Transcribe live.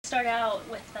start out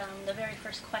with the very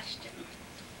first question.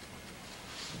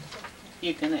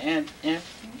 You can add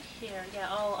Here, yeah,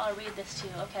 I'll read this to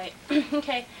you. Okay.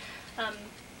 Okay.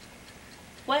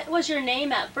 What was your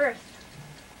name at birth?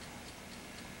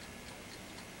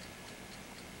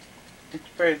 at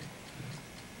birth.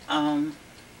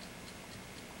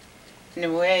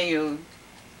 Nueyo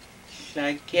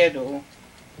Shm'algyack,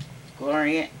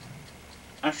 Gloria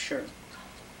Allen.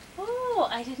 Oh,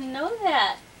 I didn't know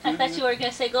that. I thought you were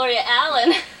going to say Gloria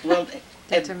Allen. Well,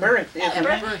 at birth, isn't At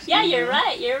birth? it? Yeah, you're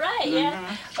right. You're right.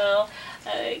 Yeah. Oh,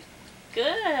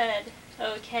 good.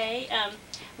 Okay.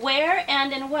 Where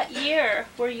and in what year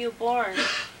were you born?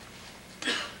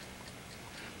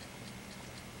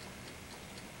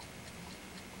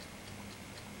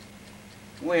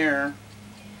 Where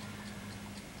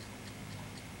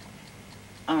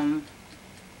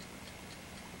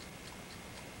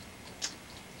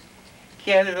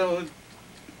Ghetto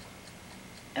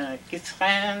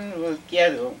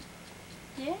Gitnack.angeak.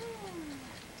 Yeah.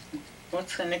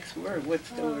 What's the next word? What's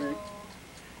the word?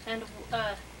 And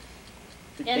The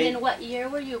and date? in what year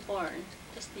were you born?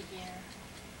 Just the year.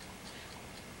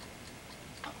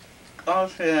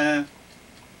 Also,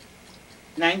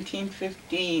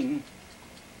 1915,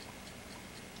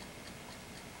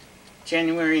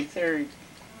 January 3rd.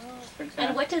 Oh. Forgot.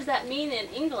 And what does that mean in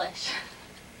English?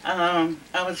 I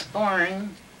was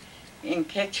born in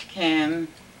Ketchikan,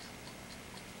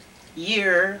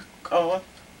 year called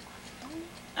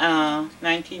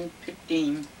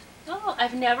 1915. Oh,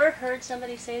 I've never heard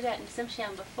somebody say that in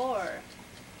Tsimshian before.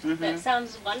 That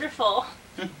sounds wonderful.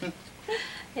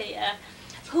 Hey,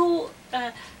 who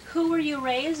were you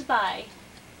raised by?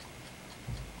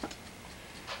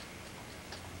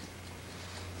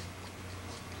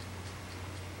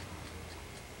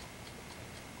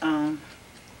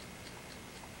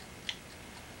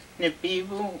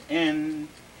 Nabibu and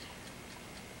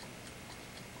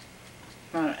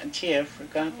gee, I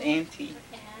forgot auntie.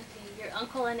 Auntie, your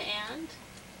uncle and aunt?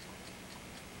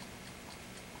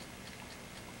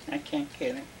 I can't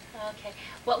get it. Okay.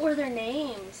 What were their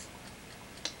names?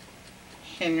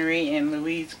 Henry and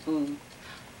Louise Booth.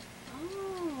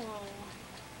 Oh,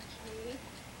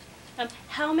 okay.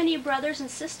 How many brothers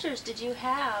and sisters did you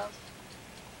have?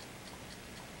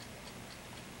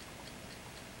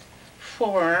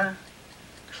 4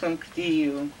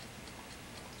 Shm'algyack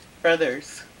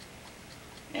brothers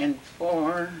and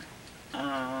 4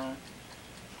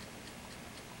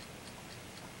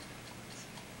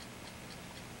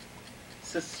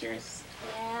 sisters.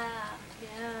 Yeah,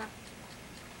 yeah.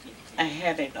 I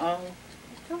had it all.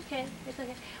 It's okay. It's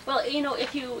okay. Well, you know,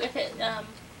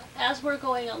 as we're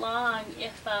going along,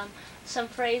 if some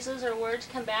phrases or words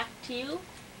come back to you,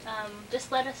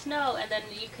 just let us know, and then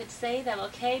you could say them,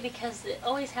 okay? Because it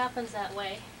always happens that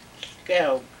way.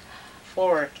 Scalp.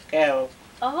 4 scalp.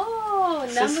 Oh,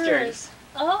 numbers. Sisters.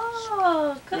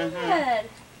 Oh, good.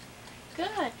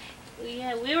 Good.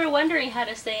 Yeah, we were wondering how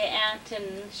to say aunt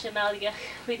and Shm'algyack.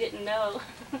 We didn't know.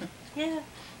 Yeah.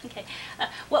 Okay.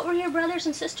 What were your brothers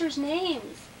and sisters'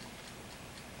 names?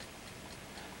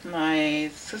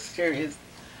 My sister is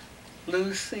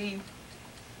Lucy,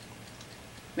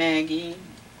 Maggie,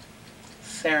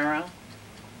 Sarah,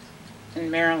 and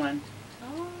Marilyn.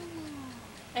 Oh.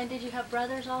 And did you have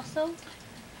brothers also?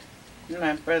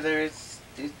 My brothers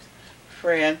is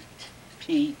Fred,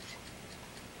 Pete,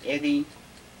 Eddie.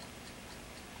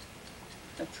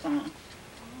 That's all.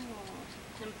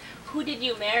 Oh. Who did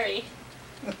you marry?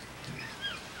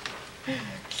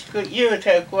 You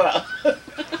talk well.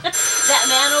 That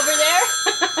man over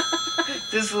there?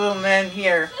 This little man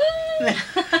here.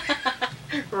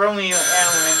 Romeo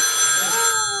Allen.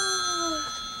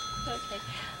 Okay.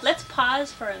 Let's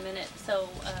pause for a minute. So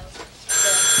the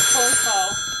phone call.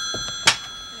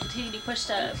 Until you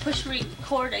push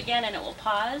record again, and it will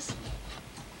pause.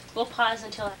 We'll pause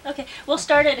until. Okay. We'll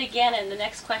start it again, and the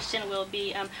next question will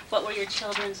be, what were your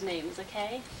children's names?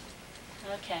 Okay.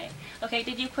 Okay. Okay.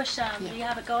 Did you push? Do you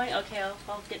have it going? Okay.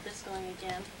 I'll get this going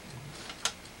again.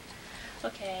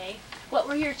 Okay. What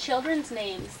were your children's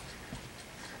names?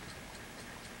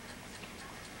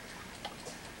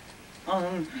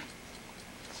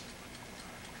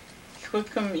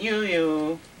 Quickham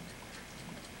Yuyu,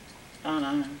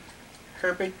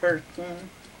 Herbert Burton,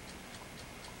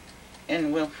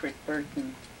 and Wilfred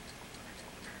Burton.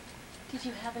 Did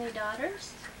you have any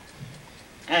daughters?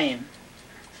 I am.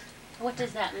 What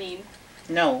does that mean?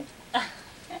 No.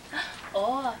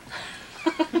 Oh.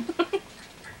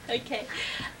 Okay.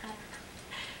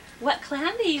 What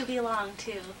clan do you belong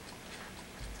to?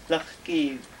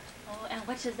 Lucky Oh, and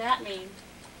what does that mean?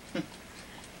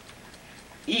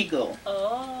 Eagle.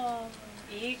 Oh,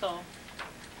 Eagle.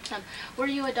 Were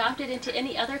you adopted into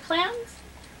any other clans?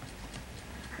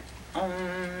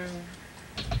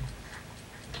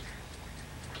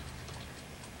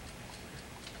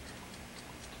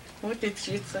 What did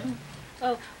you say?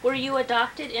 Oh, were you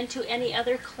adopted into any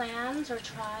other clans or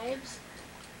tribes?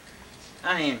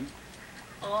 I am.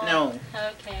 Oh, No.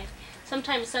 okay.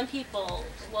 Sometimes some people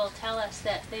will tell us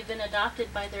that they've been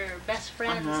adopted by their best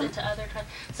friends into other tribes.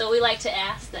 So we like to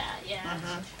ask that, yeah.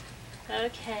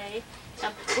 Okay.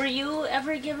 Were you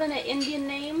ever given an Indian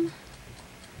name?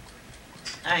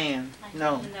 I am.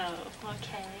 No. No.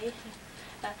 Okay.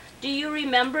 Do you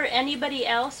remember anybody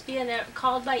else being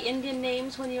called by Indian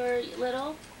names when you were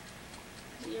little?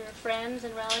 Your friends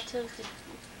and relatives, did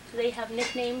they have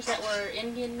nicknames that were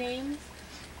Indian names?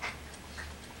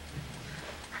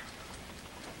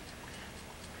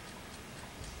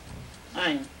 I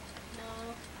am.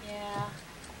 No. Yeah.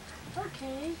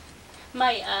 Okay.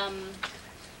 My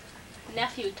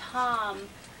nephew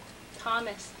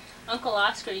Thomas, Uncle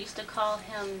Oscar used to call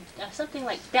him something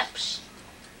like Depsh,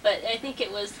 but I think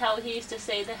it was how he used to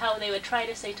say how they would try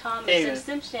to say Thomas in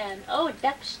Tsimshian. Oh,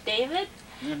 Depsh, David?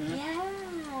 Yeah.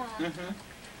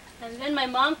 And then my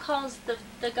mom calls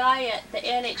the guy at the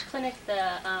ANH clinic,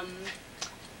 the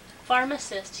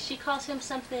pharmacist, she calls him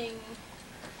something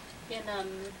in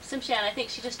Tsimshian. I think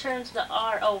she just turns the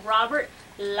R. Oh, Robert?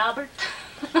 Labert?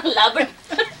 Labert?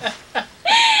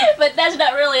 But that's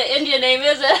not really an Indian name,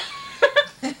 is it?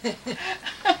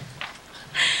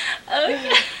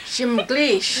 Okay.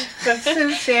 Shm'algyack. The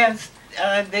Tsimshians,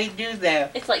 they do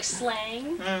that. It's like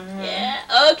slang? Mm-hmm. Yeah,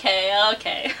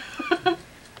 okay.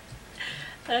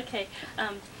 Okay.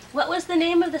 What was the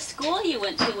name of the school you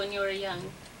went to when you were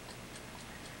young?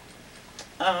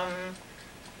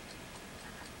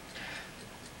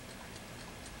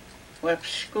 Web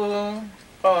school,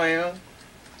 oil,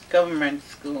 government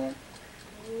school.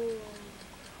 Ooh.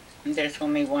 And there's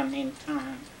only one in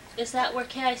town. Is that where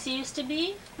KIC used to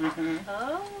be? Mm-hmm.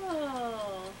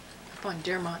 Oh. Up on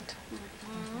Dermont.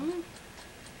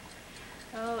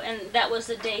 Oh, and that was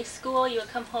a day school? You would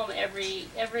come home every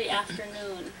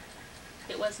afternoon.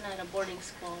 It was not a boarding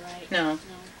school, right? No. No.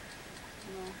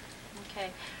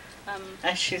 Okay.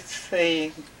 I should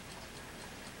say,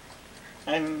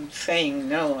 I'm saying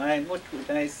no. What would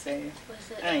I say?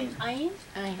 Was it Ein. Ein?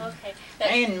 Ein. Okay.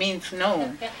 Ein means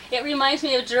no. Yeah, it reminds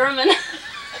me of German.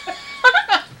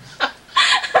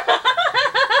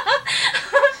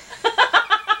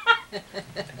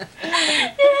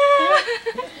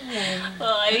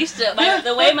 Well, I used to,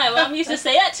 the way my mom used to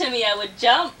say that to me, I would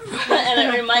jump, and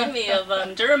it reminded me of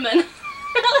German.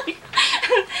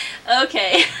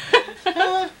 Okay.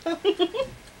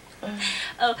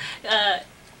 Oh,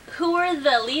 who were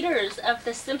the leaders of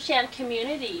the Tsimshian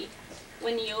community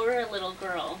when you were a little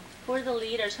girl? Who were the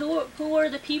leaders? Who were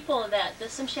the people that the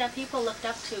Tsimshian people looked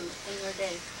up to in your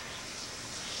day?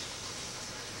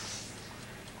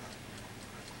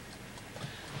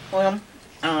 Well,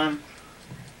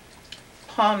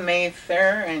 Paul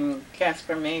Mather and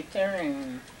Casper Mather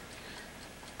and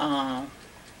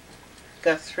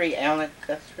Guthrie, Alec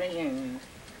Guthrie, and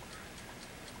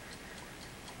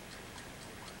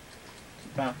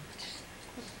about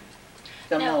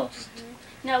the most.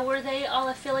 Now, were they all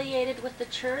affiliated with the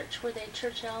church? Were they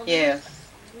church elders? Yes.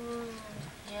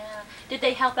 Yeah. Did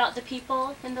they help out the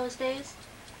people in those days?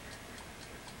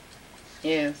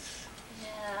 Yes.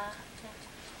 Yeah.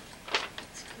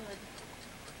 That's good.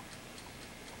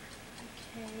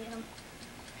 Okay.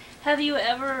 Have you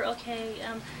ever? Okay.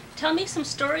 Tell me some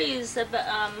stories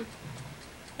about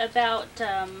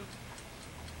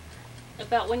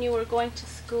when you were going to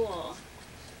school.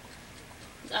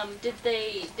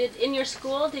 Did in your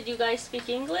school, did you guys speak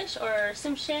English or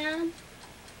Tsimshian?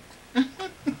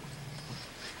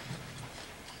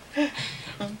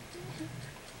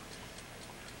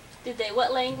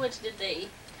 What language did they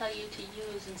tell you to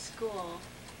use in school?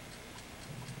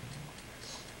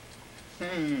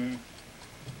 Hmm.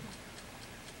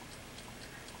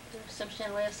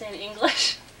 Tsimshian way of saying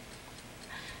English?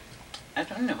 I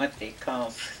don't know what they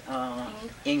call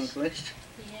English.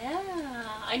 Yeah,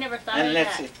 I never thought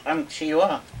Unless of that. it's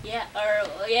Chihuahua. Yeah, or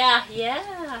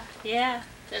yeah.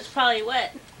 That's probably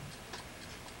what.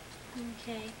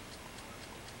 Okay.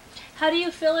 How do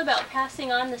you feel about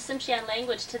passing on the Tsimshian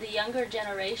language to the younger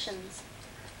generations?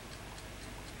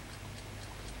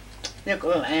 Look,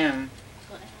 well,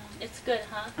 It's good,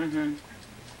 huh? Mm-hmm. Okay.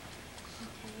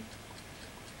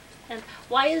 And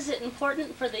why is it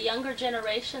important for the younger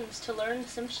generations to learn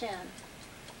Tsimshian?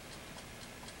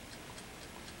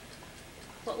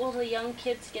 What will the young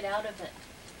kids get out of it?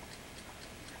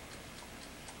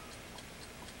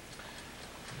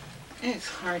 It's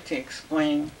hard to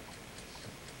explain.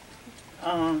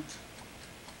 The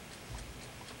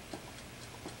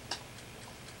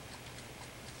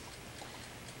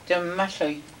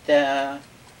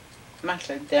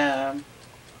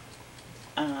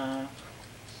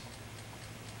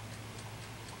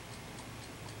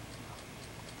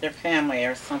their family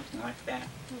or something like that.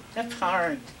 That's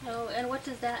hard. Oh, and what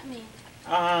does that mean?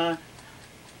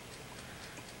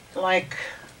 Like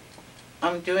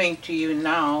I'm doing to you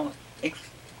now,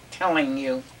 telling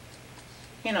you,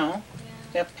 you know,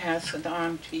 they'll pass it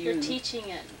on to you. You're teaching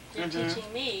it. You're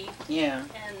teaching me. Yeah.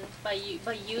 And by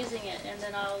using it, and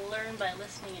then I'll learn by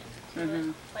listening to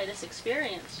it, by this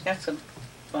experience. That's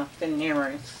about the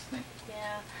nearest thing.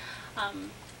 Yeah.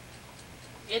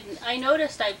 I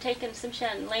noticed I've taken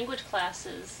Tsimshian language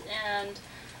classes, and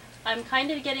I'm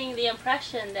kind of getting the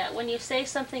impression that when you say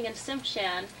something in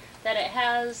Tsimshian, that it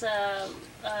has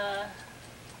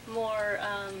more,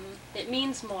 it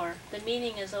means more. The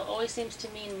meaning always seems to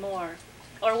mean more.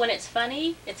 Or when it's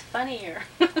funny, it's funnier.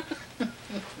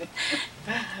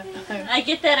 I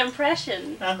get that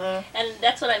impression. And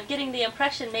that's what I'm getting the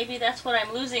impression. Maybe that's what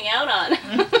I'm losing out on.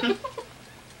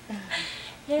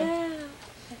 Yeah.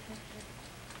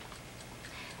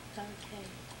 Okay.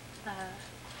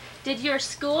 Did your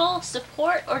school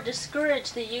support or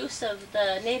discourage the use of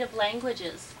the native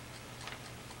languages?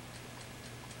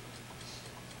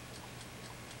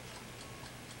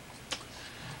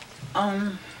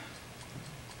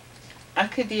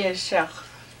 أكيد شخص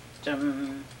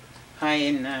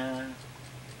هاي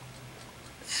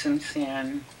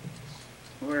Tsimshian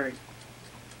word.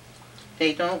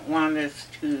 They don't want us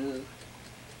to,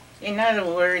 in other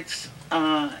words,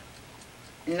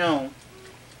 no.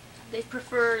 They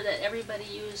prefer that everybody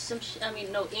use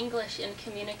English in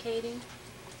communicating?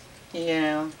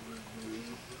 Yeah.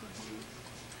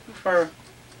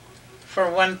 For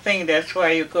one thing, that's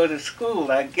why you go to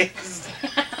school, I guess.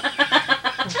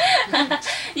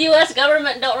 U.S.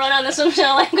 government don't run on the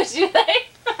Tsimshian language, do they?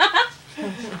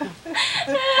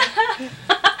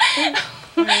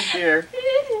 Oh dear.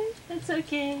 That's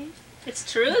okay.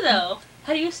 It's true, though.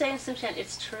 How do you say in Tsimshian,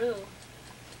 it's true?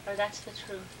 Or that's the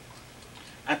truth?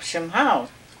 Abshimhao.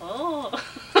 Oh.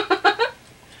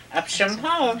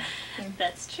 Abshimhao.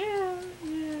 That's true.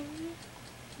 Yeah.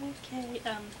 Okay.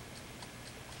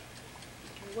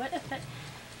 What effect?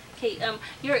 Okay.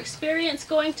 Your experience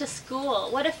going to school.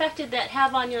 What effect did that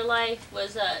have on your life?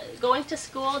 Was going to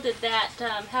school? Did that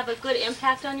have a good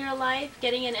impact on your life?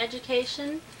 Getting an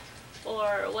education,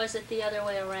 or was it the other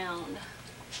way around?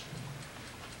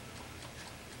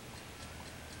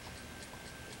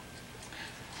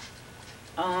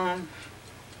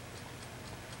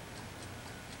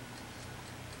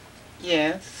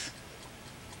 Yes.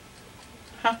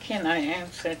 How can I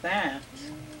answer that?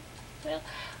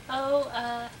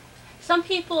 Well, some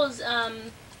people's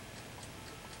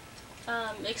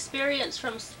experience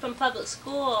from public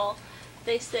school,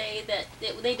 they say that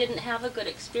they didn't have a good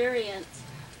experience.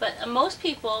 But most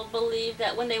people believe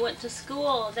that when they went to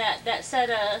school, that set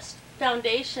a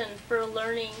foundation for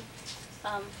learning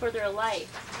for their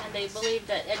life, and they believe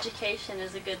that education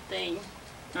is a good thing.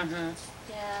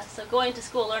 Yeah. So going to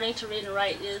school, learning to read and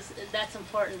write that's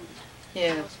important.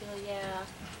 Yeah. Yeah.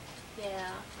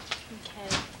 Yeah.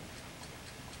 Okay.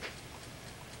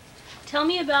 Tell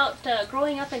me about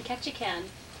growing up in Ketchikan.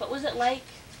 What was it like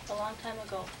a long time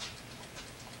ago?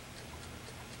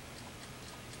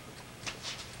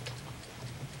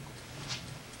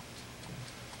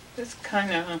 It's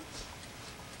kind of,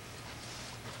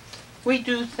 we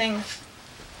do things.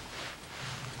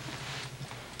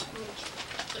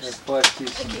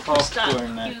 Stop.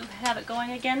 You have it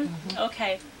going again?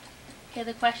 Okay. Okay,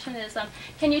 the question is,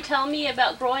 can you tell me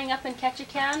about growing up in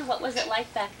Ketchikan? What was it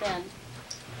like back then?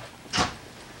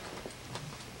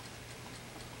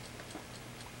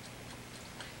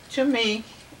 To me,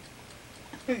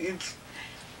 it's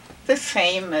the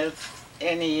same as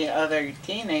any other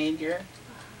teenager.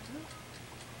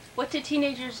 What did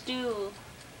teenagers do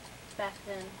back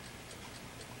then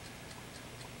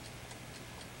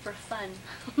for fun?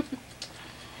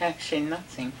 Actually,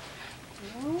 nothing.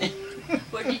 No?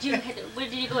 Where did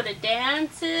you go to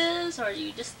dances, or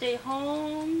you just stay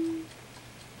home?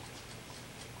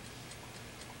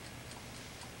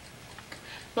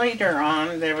 Later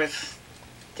on, there was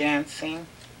dancing,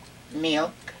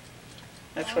 milk.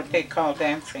 That's what they call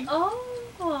dancing.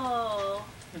 Oh.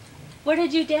 Where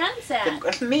did you dance at?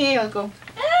 Milk.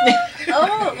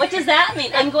 Oh, what does that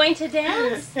mean? I'm going to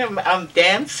dance? I'm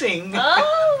dancing.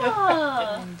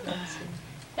 Oh.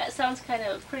 That sounds kind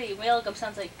of pretty. Milgum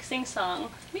sounds like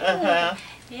sing-song. Yeah.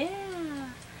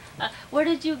 Where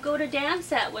did you go to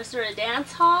dance at? Was there a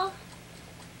dance hall?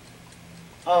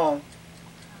 Oh,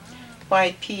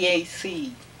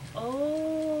 YPAC.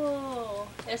 Oh,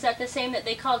 is that the same that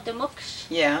they called Demuksh?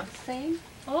 Yeah. Same?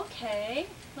 Okay,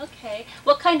 okay.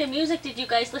 What kind of music did you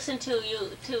guys listen to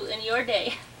in your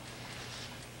day?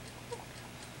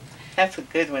 That's a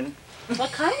good one.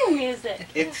 What kind of music?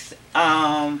 It's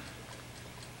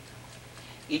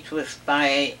it was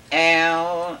by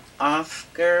Al,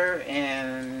 Oscar,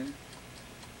 and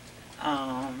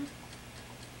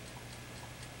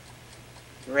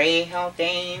Ray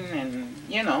Haldane, and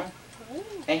you know, Oh.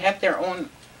 they have their own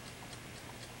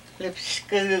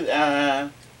Lipsku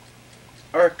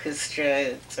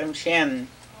orchestra. Tsimshian.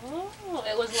 Oh,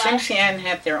 it was live. Tsimshian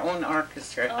had their own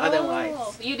orchestra. Oh,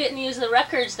 Otherwise, you didn't use the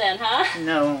records then, huh?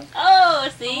 no. Oh,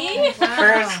 see? Wow.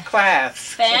 First class.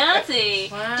 Fancy.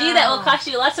 Wow. Gee, that will cost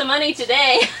you lots of money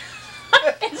today.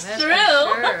 It's That's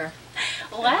true. for sure.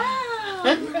 Wow.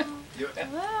 You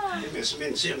Wow. must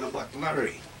mention about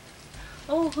Larry.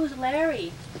 Oh, who's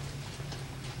Larry?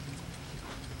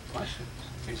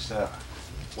 He's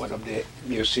one of the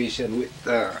musicians with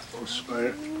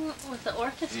Oscar. With the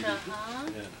orchestra, huh?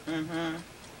 Mm-hmm.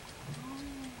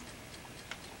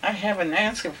 I have an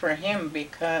answer for him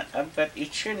because, but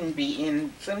it shouldn't be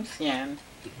in Tsimshian.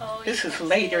 Oh, This you is can't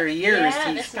later say it. years Yeah,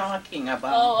 he's this is- talking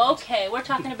about. Oh, okay. We're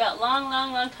talking about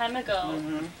long time ago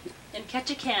Mhm. in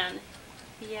Ketchikan.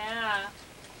 Yeah.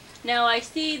 Now I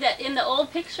see that in the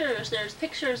old pictures, there's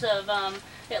pictures of,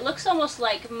 it looks almost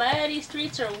like muddy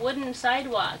streets or wooden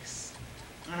sidewalks.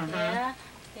 Mhm. Yeah,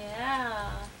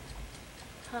 yeah.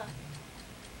 Huh.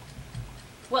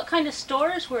 What kind of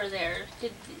stores were there?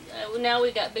 Now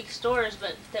we got big stores,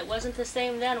 but that wasn't the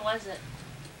same then, was it?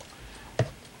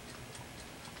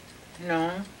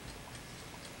 No.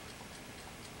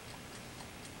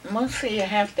 Mostly you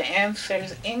have to answer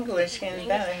English in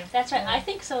that. That's right. I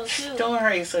think so too.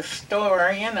 Store is a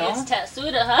store, you know. It's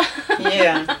Tatsuda, huh?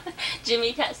 Yeah.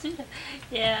 Jimmy Tatsuda.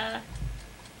 Yeah.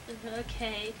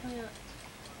 Okay.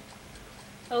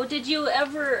 Oh, did you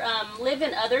ever live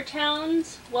in other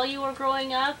towns while you were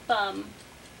growing up?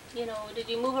 You know, did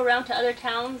you move around to other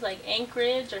towns like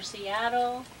Anchorage or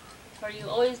Seattle? Or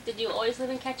did you always live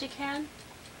in Ketchikan?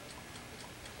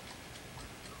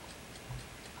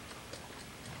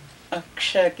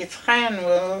 Gitnack.angeak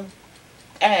will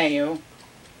tell you.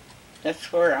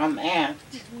 That's where I'm at.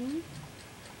 Mm-hmm.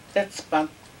 That's about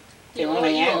the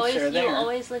only answer there. You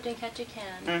always lived in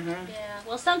Ketchikan. Mhm. Yeah.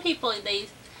 Well, some people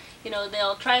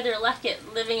they'll try their luck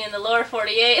at living in the lower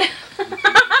 48,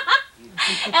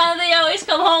 and they always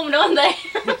come home, don't they?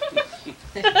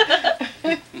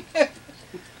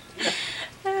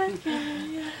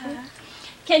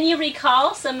 Can you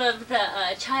recall some of the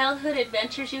childhood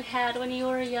adventures you had when you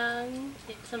were young?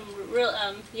 Some real,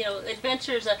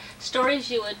 adventures, stories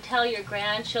you would tell your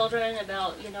grandchildren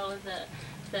about,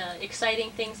 the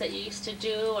exciting things that you used to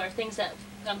do or things that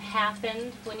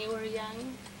happened when you were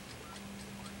young?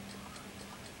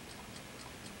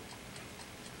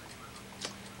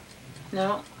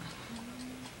 No.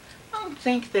 I don't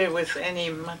think there was any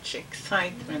much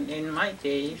excitement in my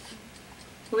days.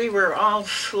 We were all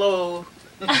slow.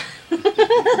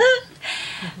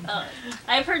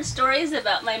 I've heard stories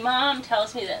about, my mom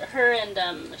tells me that her and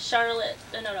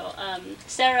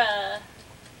Sarah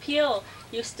Peel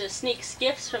used to sneak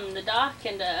skiffs from the dock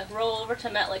and roll over to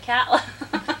Metlakatla.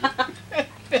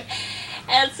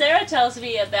 And Sarah tells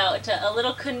me about a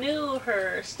little canoe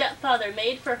her stepfather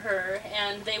made for her,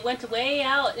 and they went way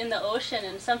out in the ocean,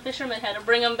 and some fishermen had to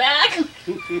bring them back.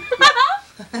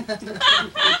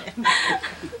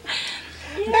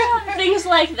 Yeah, things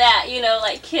like that,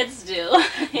 like kids do.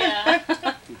 Yeah.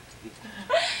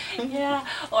 Yeah.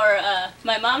 Or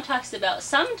my mom talks about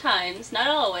sometimes, not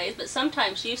always, but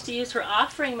sometimes she used to use her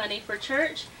offering money for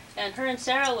church, and her and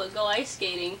Sarah would go ice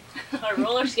skating or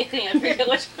roller skating, I forget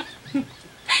which one,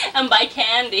 and buy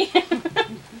candy.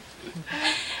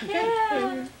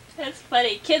 Yeah, that's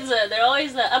funny. Kids, they're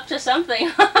always up to something.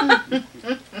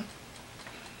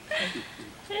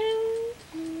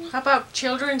 How about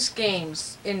children's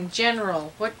games in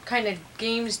general? What kind of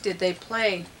games did they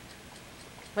play?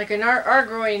 Like in our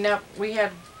growing up, we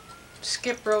had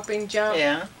skip roping, jump,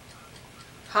 Yeah.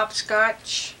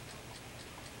 hopscotch.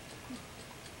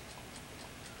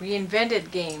 We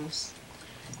invented games.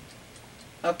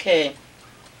 Okay.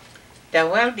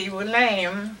 Dawaldi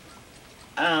Wulayim,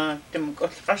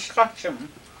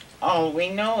 all we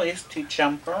know is to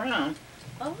jump around.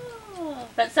 Oh,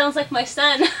 that sounds like my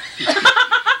son.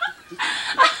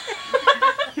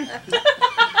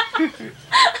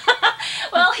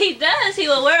 Well, he does. He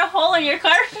will wear a hole in your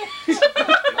carpet.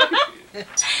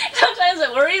 Sometimes it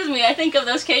that worries me. I think of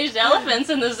those caged elephants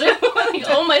in the zoo. I think,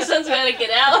 oh, my son's got to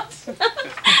get out.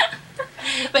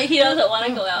 But he doesn't want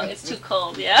to go out. It's too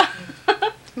cold, yeah.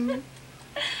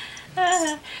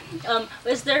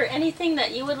 Is there anything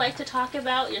that you would like to talk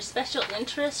about, your special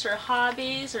interests or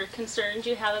hobbies or concerns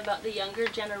you have about the younger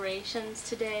generations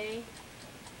today?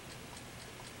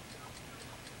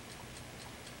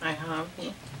 My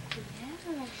hobby?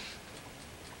 Yeah.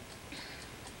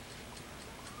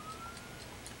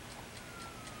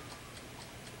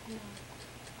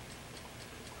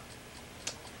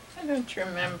 I don't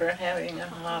remember having a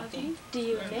hobby. Do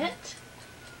you knit?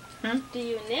 Do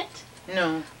you knit?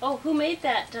 No. Oh, who made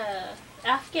that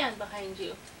Afghan behind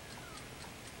you?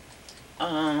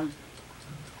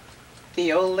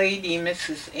 The old lady,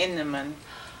 Mrs. Inman.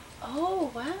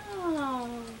 Oh,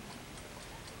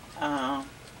 wow.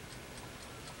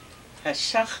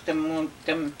 Hashachta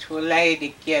muntem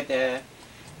tulade geda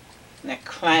na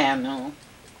clano.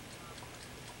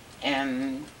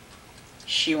 And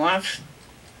she wants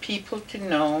people to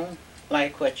know,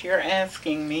 like what you're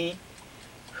asking me,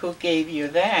 who gave you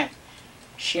that?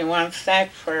 She wants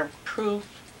that for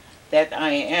proof that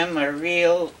I am a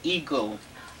real eagle.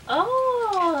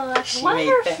 Oh, that's She made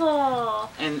that. wonderful.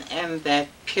 And that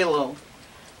pillow.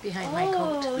 Behind my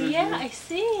coat. Oh, yeah, I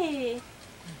see.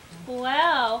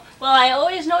 Wow. Well, I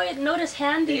always notice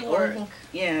handiwork.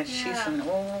 Yeah, she's Yeah. an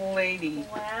old lady.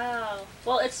 Wow.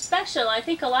 Well, it's special. I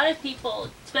think a lot of people,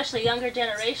 especially younger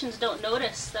generations, don't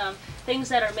notice things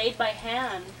that are made by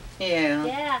hand. Yeah.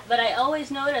 Yeah, but I always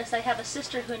notice. I have a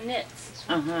sister who knits.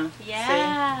 Uh-huh.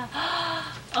 Yeah.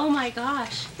 Oh my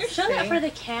gosh. You're showing that See? for the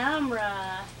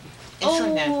camera.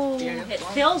 Isn't that Oh, beautiful? it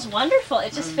feels wonderful.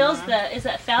 It just feels is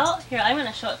that felt? Here, I'm going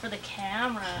to show it for the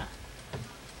camera.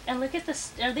 And look at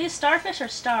this. Are these starfish or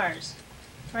stars?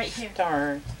 Right here.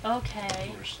 Stars.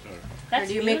 Okay. Or That's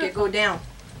do you make it beautiful. go down?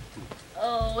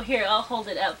 Oh, here, I'll hold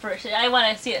it up first. I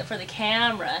want to see it for the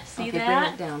camera. See Okay, that?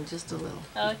 bring it down just a little.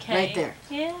 Okay. Right there.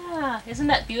 Yeah. Isn't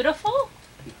that beautiful?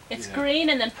 It's green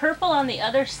and then purple on the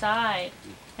other side.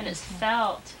 And it's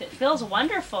felt. It feels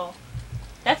wonderful.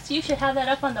 You should have that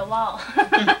up on the wall.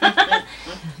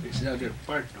 It's the other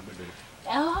part over there.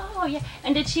 Oh, yeah.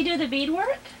 And did she do the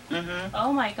beadwork? Mm-hmm.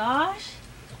 Oh my gosh.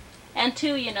 And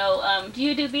too, do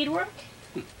you do beadwork?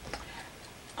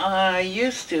 I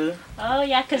used to. Oh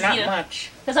yeah, Not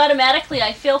much. because automatically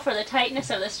I feel for the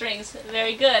tightness of the strings.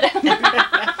 Very good.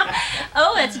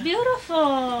 Oh, it's beautiful.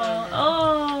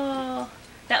 Oh,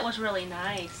 that was really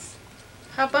nice.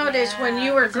 How about is when Yeah,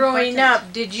 you were it's growing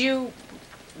important. up,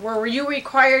 were you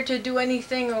required to do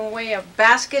anything in the way of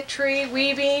basketry,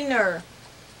 weaving, or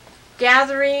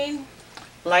gathering?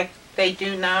 Like they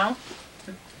do now?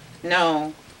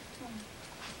 No.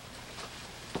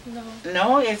 No.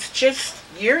 No, it's just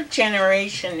your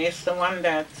generation is the one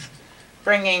that's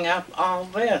bringing up all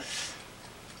this.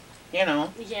 Yeah,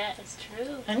 it's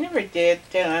true. I never did.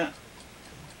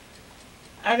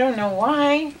 I don't know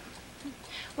why.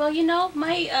 Well,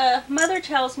 my mother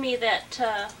tells me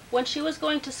that when she was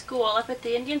going to school up at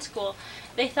the Indian school,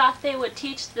 they thought they would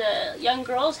teach the young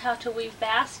girls how to weave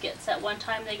baskets. At one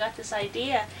time they got this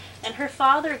idea, and her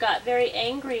father got very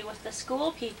angry with the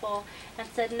school people and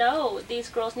said, no, these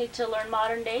girls need to learn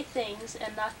modern day things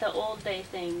and not the old day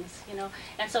things,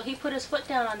 And so he put his foot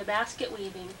down on the basket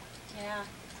weaving. Yeah,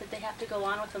 said they have to go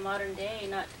on with the modern day,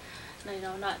 not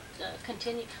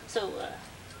continue. So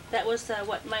that was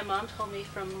what my mom told me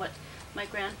from what my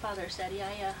grandfather said.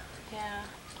 Yeah.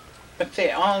 But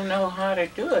they all know how to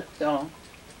do it, though.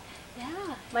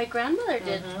 Yeah, my grandmother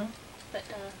did, Mhm. but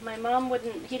my mom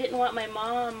wouldn't. He didn't want my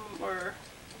mom or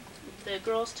the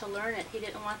girls to learn it. He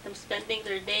didn't want them spending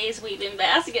their days weaving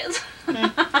baskets.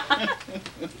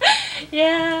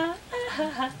 Yeah.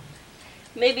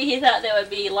 Maybe he thought they would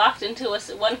be locked into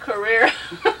one career.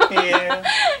 Yeah.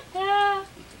 Yeah.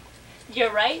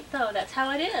 You're right, though. That's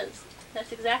how it is.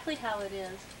 That's exactly how it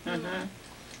is. Mhm.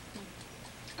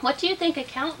 What do you think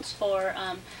accounts for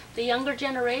the younger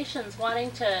generations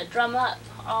wanting to drum up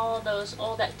all those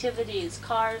old activities,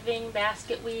 carving,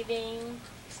 basket weaving,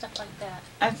 stuff like that?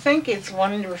 I think it's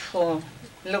wonderful,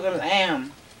 little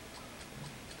lamb.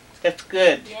 That's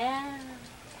good Yeah.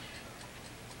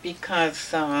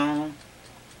 because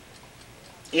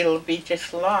it'll be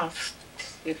just lost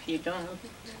if you don't.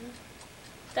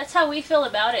 That's how we feel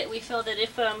about it. We feel that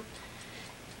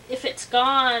if it's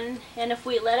gone and if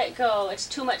we let it go, it's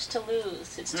too much to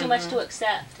lose. It's too much to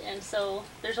accept. And so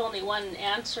there's only one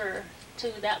answer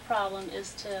to that problem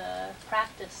is to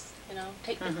practice,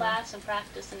 take the class and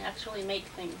practice and actually make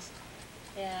things.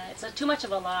 Yeah, it's too much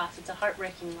of a loss. It's a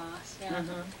heartbreaking loss. Yeah.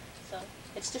 So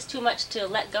it's just too much to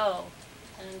let go.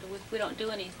 And we don't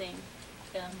do anything.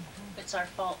 it's our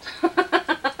fault.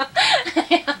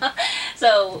 Yeah.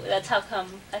 So that's how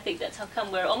come, I think that's how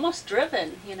come we're almost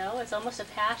driven, you know, it's almost a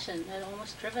passion, and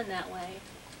almost driven that way.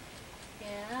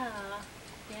 Yeah,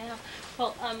 yeah.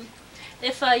 Well,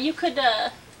 if you could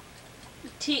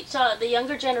teach the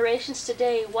younger generations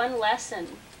today one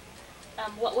lesson,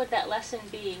 what would that lesson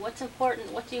be? What's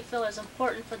important, what do you feel is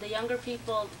important for the younger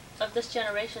people of this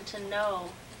generation to know?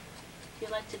 If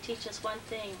you'd like to teach us one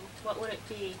thing, what would it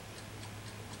be?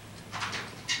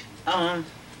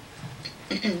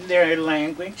 Their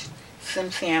language,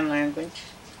 Tsimshian language.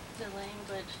 The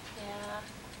language, yeah.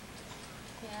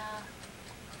 Yeah.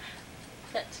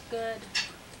 That's good.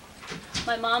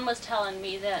 My mom was telling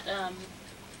me that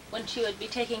when she would be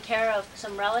taking care of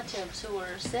some relatives who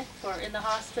were sick or in the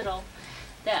hospital,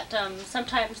 that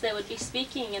sometimes they would be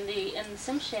speaking in the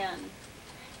Tsimshian,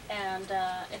 and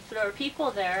if there were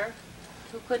people there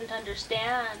who couldn't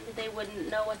understand, they wouldn't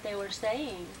know what they were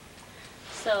saying.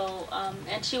 So,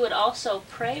 and she would also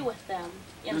pray with them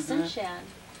in Tsimshian,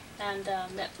 and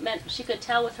that meant she could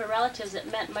tell with her relatives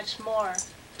it meant much more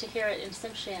to hear it in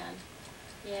Tsimshian.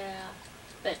 Yeah,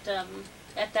 but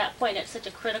at that point, at such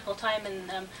a critical time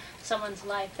in someone's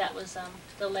life, that was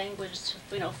the language,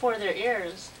 you know, for their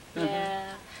ears.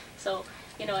 Yeah. So,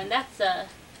 you know, and that's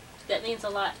that means a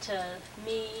lot to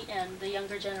me and the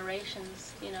younger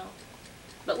generations, you know.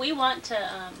 But we want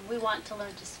to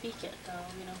learn to speak it, though,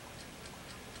 you know.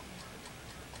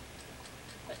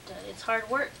 But it's hard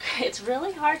work. It's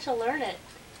really hard to learn it.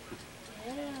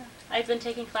 Yeah. I've been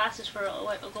taking classes for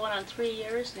going on 3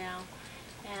 years now,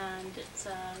 and it's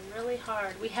really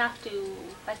hard. We have to,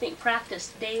 I think,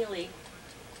 practice daily,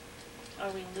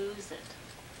 or we lose it.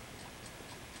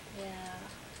 Yeah.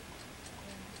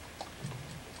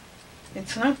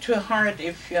 It's not too hard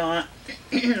if you're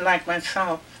like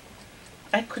myself.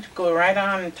 I could go right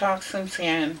on and talk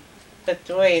Tsimshian, but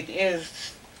the way it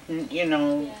is, you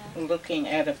know, looking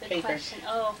at a paper,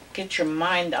 get your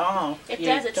mind off. It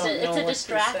does. It's a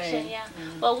distraction. Yeah.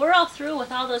 Well, we're all through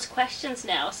with all those questions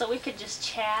now, so we could just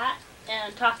chat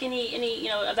and talk any you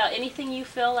know, about anything you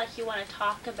feel like you want to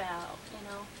talk about. You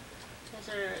know, is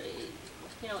there,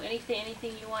 you know,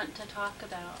 anything you want to talk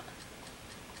about?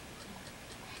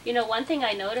 You know, one thing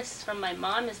I noticed from my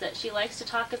mom is that she likes to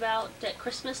talk about at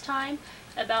Christmas time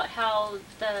about how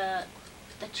the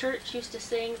church used to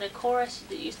sing, the chorus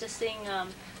used to sing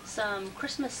some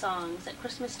Christmas songs at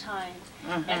Christmas time,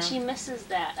 and she misses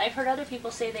that. I've heard other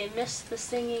people say they miss the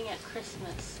singing at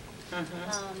Christmas,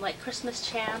 like Christmas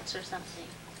chants or something.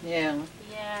 Yeah.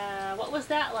 Yeah. What was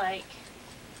that like?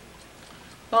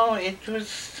 Oh, it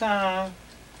was,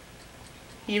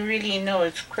 you really know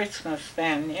it's Christmas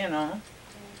then, you know.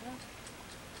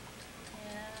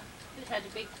 Yeah. It had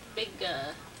a big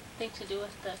thing to do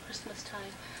with the Christmas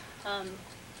time.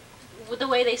 With the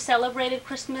way they celebrated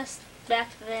Christmas back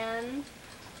then,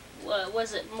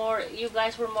 was it more, you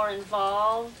guys were more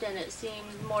involved and it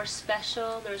seemed more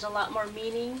special? There's a lot more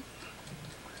meaning?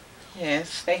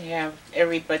 Yes, they have,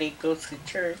 everybody goes to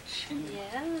church and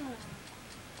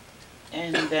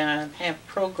have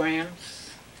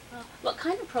programs. What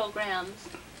kind of programs?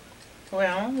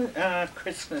 Well,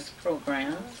 Christmas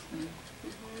programs.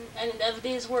 And of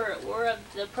these were of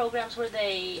the programs, were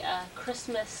they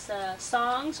Christmas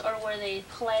songs or were they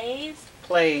plays?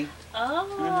 Play.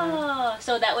 Oh,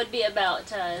 so that would be about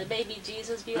the baby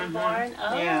Jesus being born?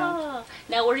 Oh. Yeah.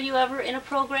 Now, were you ever in a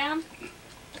program?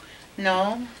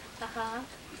 No.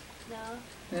 No?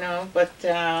 No, but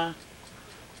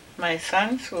my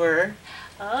sons were.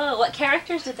 Oh, what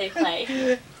characters did they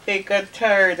play? They got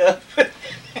tired of it.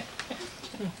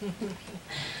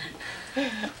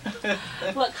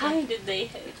 What kind did they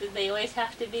always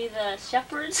have to be the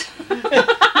shepherds?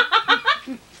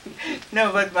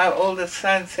 No, but my oldest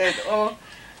son said, "Oh,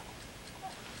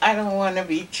 I don't want to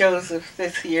be Joseph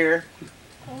this year."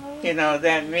 You know,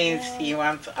 that means he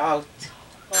wants out.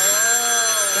 But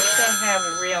they have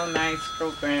real nice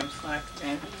programs like that.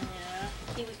 Yeah, I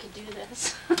think we could do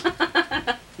this.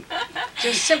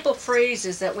 Just simple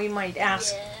phrases that we might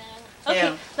ask. Yeah.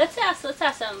 Okay, let's ask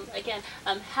again.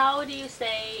 How do you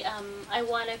say I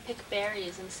want to pick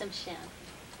berries in Tsimshian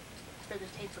for the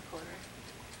tape recorder?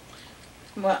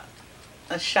 Well,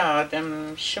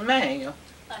 Shm'algyack.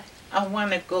 I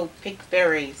want to go pick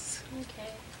berries.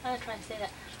 Okay, I'm gonna try to say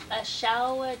that.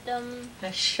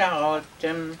 Shm'algyack.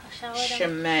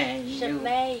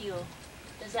 Shm'algyack.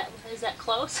 Is that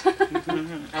close?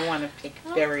 I want to pick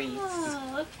berries.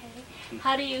 Oh, okay.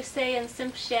 How do you say in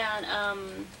Tsimshian,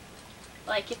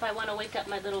 like if I want to wake up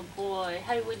my little boy,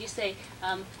 how would you say,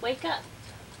 wake up?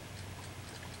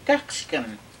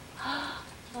 Ketchikan.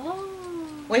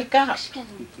 Oh. Wake up.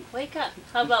 Wake up.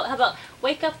 How about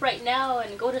wake up right now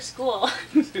and go to school?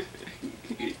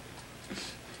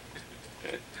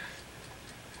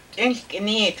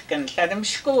 Gitnack.angeak sa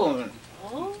school.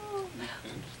 Oh.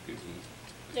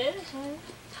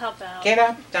 How about? Get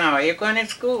up now. You're going to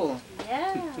school.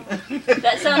 Yeah.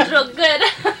 That sounds real good.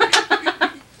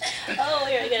 Oh,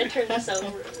 here, I gotta turn this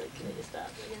over. Okay, stop.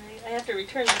 I have to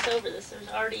return this over. This is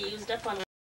already used up on